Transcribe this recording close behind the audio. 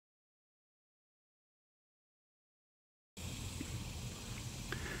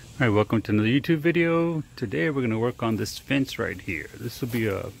Hi, welcome to another YouTube video. Today we're going to work on this fence right here. This will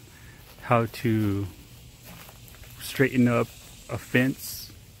be how to straighten up a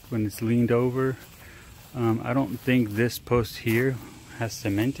fence when it's leaned over. I don't think this post here has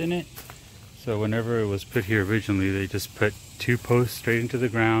cement in it. So whenever it was put here originally, they just put two posts straight into the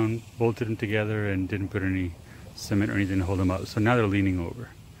ground, bolted them together, and didn't put any cement or anything to hold them up. So now they're leaning over.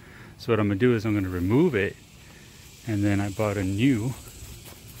 So what I'm going to do is I'm going to remove it, and then I bought a new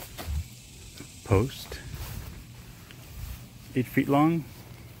post, 8 feet long.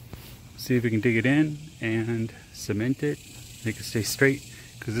 See if we can dig it in and cement it, make it stay straight,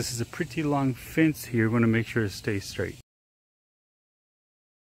 because this is a pretty long fence here. We want to make sure it stays straight.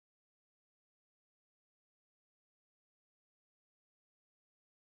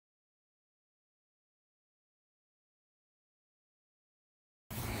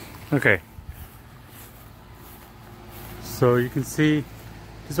 Okay, so you can see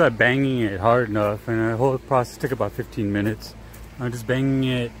just by banging it hard enough, and the whole process took about 15 minutes. I'm just banging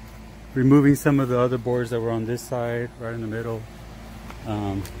it, removing some of the other boards that were on this side, right in the middle.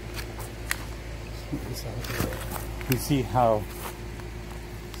 You can see how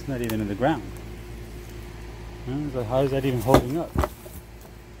it's not even in the ground. So how is that even holding up?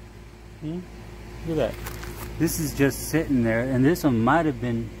 Look at that. This is just sitting there, and this one might have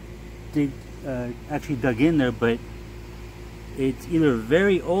been actually dug in there, but it's either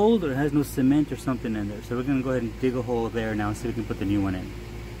very old or has no cement or something in there. So we're going to go ahead and dig a hole there now and see if we can put the new one in.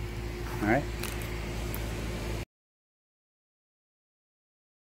 Alright.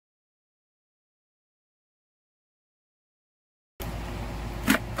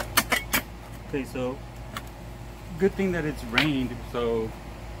 Okay, so good thing that it's rained. So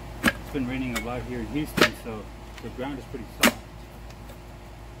it's been raining a lot here in Houston, so the ground is pretty soft.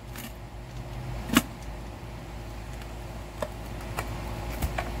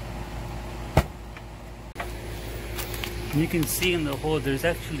 You can see in the hole there's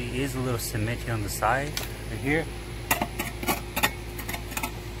actually is a little cement here on the side, right here.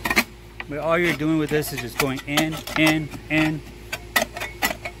 But all you're doing with this is just going in, and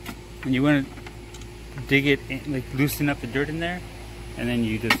you want to dig it in, like loosen up the dirt in there, and then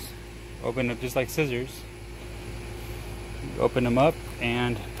you just open up just like scissors. You open them up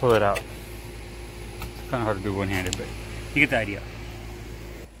and pull it out. It's kind of hard to do one-handed, but you get the idea.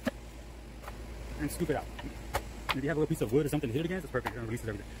 And scoop it out. If you have a little piece of wood or something to hit it against, it's perfect. It releases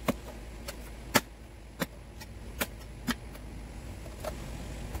everything.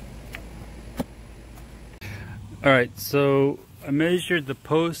 Alright, so I measured the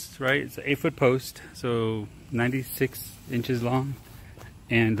post, right? It's an 8-foot post, so 96 inches long.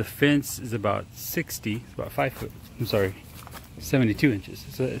 And the fence is about 60, it's about 5 foot, I'm sorry, 72 inches.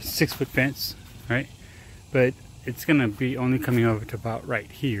 It's a 6-foot fence, right? But it's going to be only coming over to about right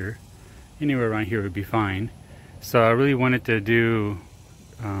here. Anywhere around here would be fine. So I really wanted to do,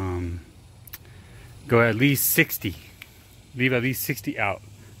 go at least 60, leave at least 60 out.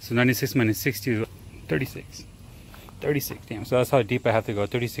 So 96 minus 60 is 36. 36, damn. So that's how deep I have to go,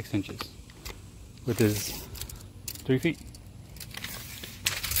 36 inches, which is 3 feet.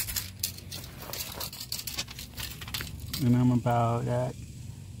 And I'm about at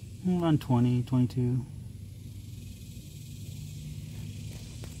around 20, 22.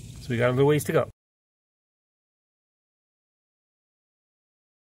 So we got a little ways to go.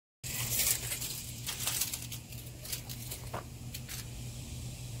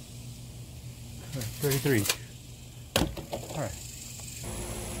 All right, 33. All right.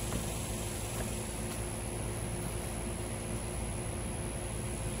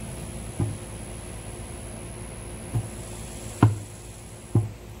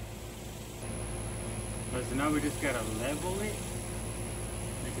 So now we just gotta level it,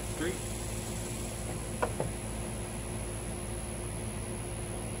 make it straight.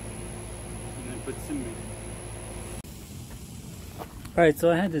 And then put cement. Alright,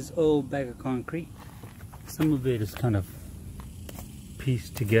 so I had this old bag of concrete. Some of it is kind of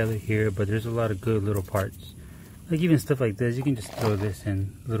pieced together here, but there's a lot of good little parts. Like even stuff like this, you can just throw this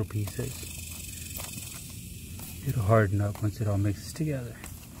in little pieces. It'll harden up once it all mixes together.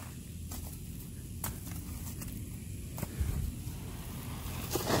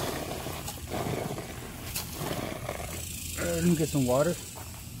 Let me get some water.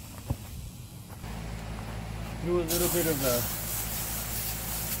 Do a little bit of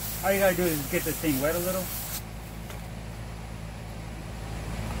all you gotta do is get the thing wet a little.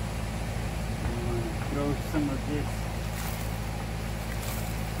 Throw some of this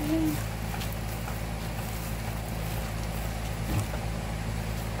in.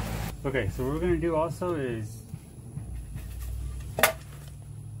 Okay, so what we're gonna do also is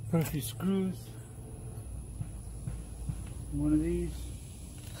Put a few screws in one of these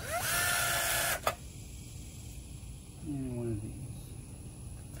and one of these.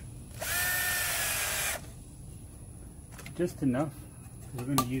 Just enough. We're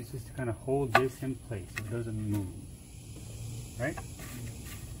going to use this to kind of hold this in place so it doesn't move. Right?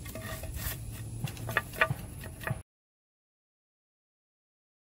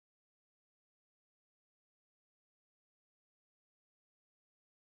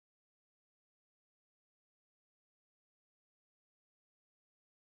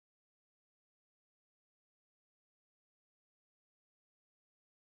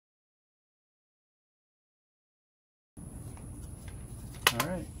 All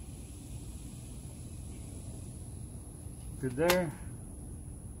right. Good there.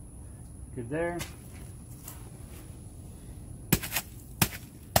 Good there.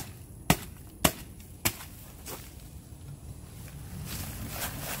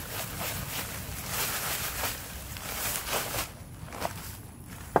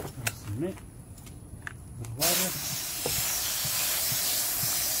 Cement with water.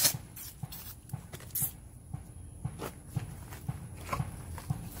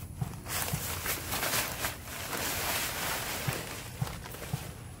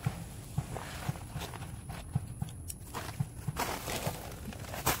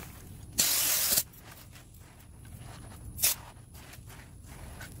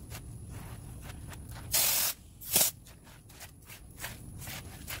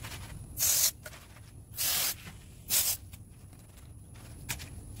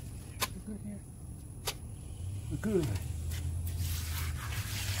 Good.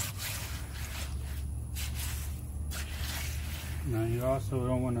 Now you also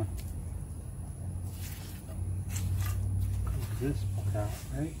don't want to cut this part out,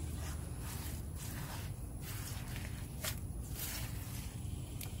 right?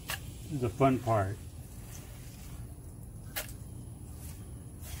 This is the fun part.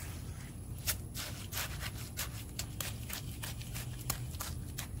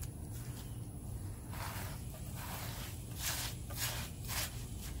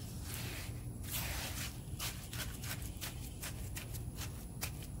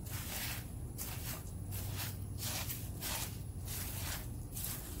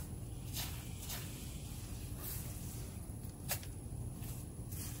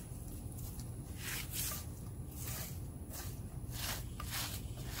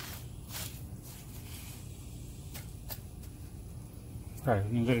 Alright,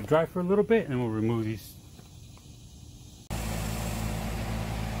 we're going to let it dry for a little bit and then we'll remove these.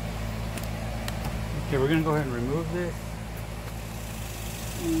 Okay, we're going to go ahead and remove this.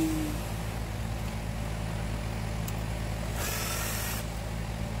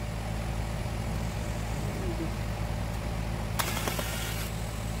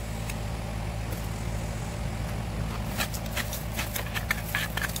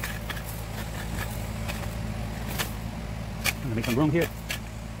 I'm gonna make some room here.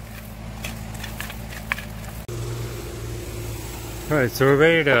 Alright, so we're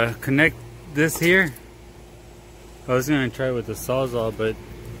ready to connect this here. I was gonna try with the Sawzall, but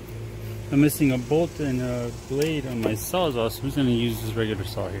I'm missing a bolt and a blade on my Sawzall, so I'm just gonna use this regular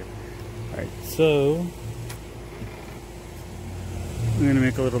saw here. Alright, so I'm gonna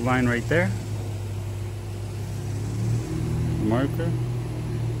make a little line right there. Marker.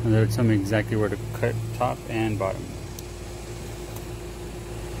 And that'll tell me exactly where to cut top and bottom.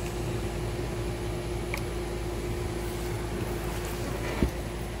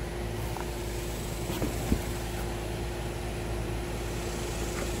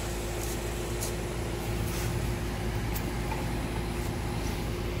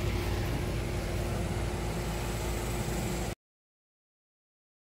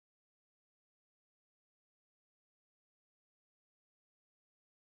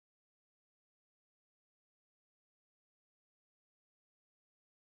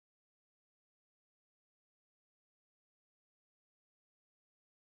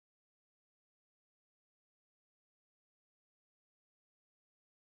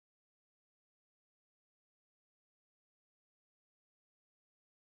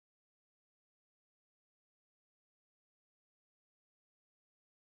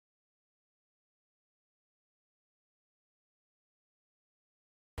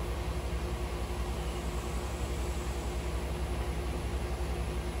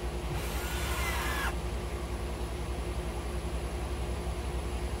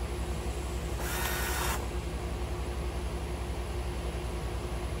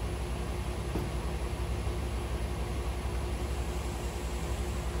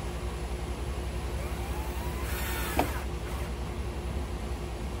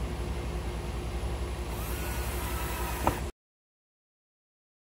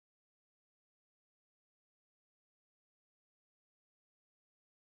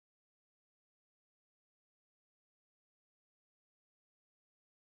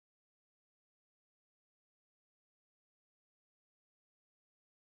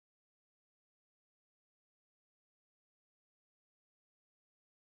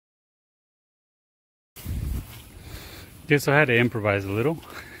 Guess I had to improvise a little.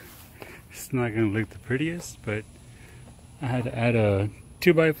 It's not going to look the prettiest, but I had to add a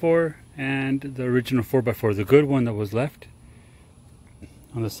 2x4 and the original 4x4, the good one that was left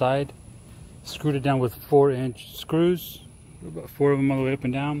on the side. Screwed it down with 4-inch screws, about 4 of them all the way up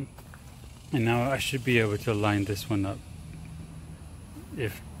and down. And now I should be able to line this one up.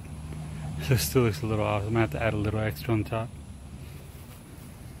 If this still looks a little off, I'm gonna have to add a little extra on top.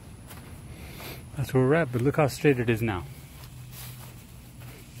 That's where we're at, but look how straight it is now.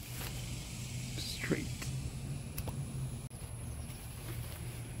 Straight.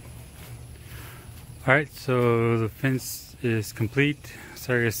 Alright, so the fence is complete.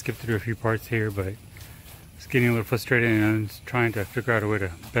 Sorry I skipped through a few parts here, but it's getting a little frustrated and I'm just trying to figure out a way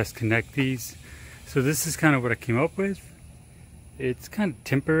to best connect these. So this is kind of what I came up with. It's kind of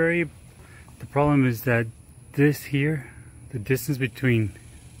temporary. The problem is that this here, the distance between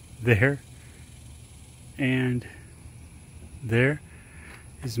there and there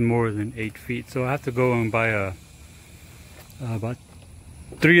is more than 8 feet. So I have to go and buy about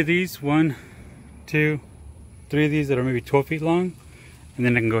 3 of these. 1, 2, 3 of these that are maybe 12 feet long. And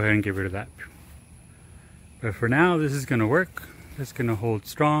then I can go ahead and get rid of that. But for now, this is gonna work. It's gonna hold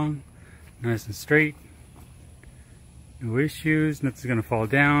strong, nice and straight. No issues, nothing's gonna fall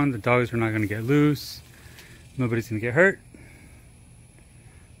down. The dogs are not gonna get loose. Nobody's gonna get hurt.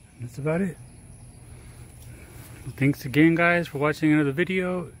 That's about it. Well, thanks again, guys, for watching another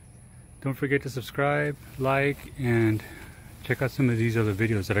video. Don't forget to subscribe, like, and check out some of these other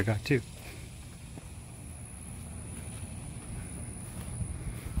videos that I got too.